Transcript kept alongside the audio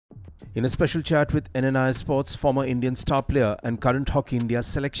In a special chat with nnis Sports, former Indian star player and current Hockey India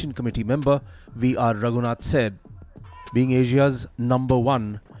selection committee member VR Raghunath said, "Being Asia's number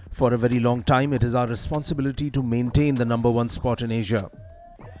one for a very long time, it is our responsibility to maintain the number one spot in Asia.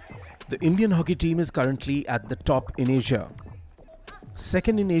 The Indian hockey team is currently at the top in Asia.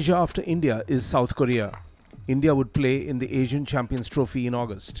 Second in Asia after India is South Korea. India would play in the Asian Champions Trophy in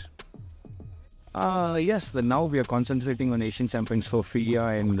August." Yes, now we are concentrating on Asian Champions Trophy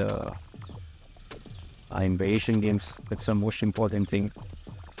and in the Asian Games. That's the most important thing.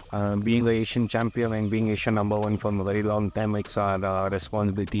 Being the Asian champion and being Asian number one for a very long time, it's our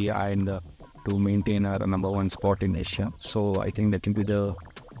responsibility and to maintain our number one spot in Asia. So I think that will be the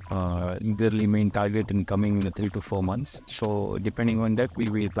really main target in coming 3 to 4 months. So depending on that, we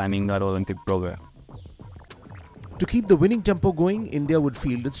will be planning our Olympic program. To keep the winning tempo going, India would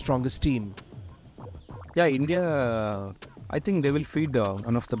field its strongest team. Yeah, India, I think they will feed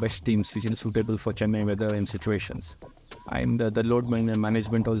one of the best teams which is suitable for Chennai weather and situations. And the load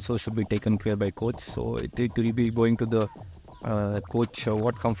management also should be taken care by coach. So it will be going to the coach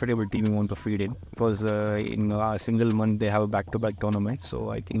what comfortable team you want to feed in. Because in a single month they have a back-to-back tournament.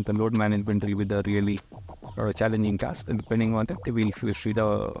 So I think the load management will be the really challenging task. And depending on that, they will feed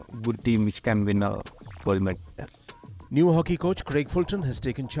a good team which can win a gold medal. New hockey coach Craig Fulton has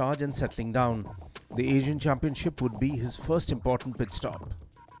taken charge and settling down. The Asian Championship would be his first important pit stop.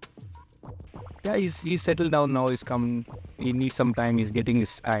 Yeah, he's settled down now. He's come. He needs some time. He's getting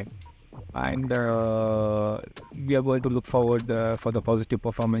his time, and we are going to look forward for the positive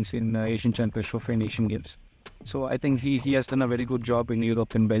performance in Asian Championship and Asian Games. So I think he has done a very good job in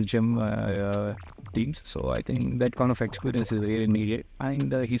Europe and Belgium teams. So I think that kind of experience is really needed.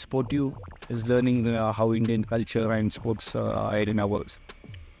 And he's sportive, is learning how Indian culture and sports arena works.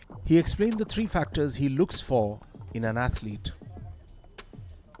 He explained the 3 factors he looks for in an athlete.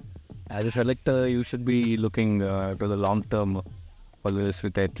 As a selector, you should be looking to the long term always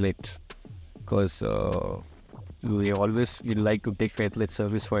with athletes, because we like to take athlete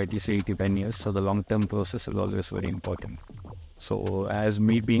service for at least 8 to 10 years. So the long term process is always very important. So as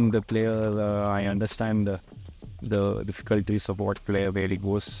me being the player, I understand the difficulties of what player really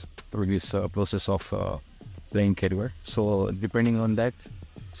goes through this process of playing career. So depending on that,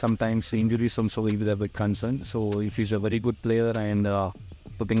 sometimes injuries also will be a big concern. So if he's a very good player and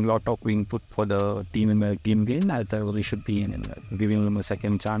putting a lot of input for the team in the team game, I really should be giving him a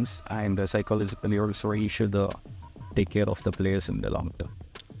second chance. And psychologically also he should take care of the players in the long term.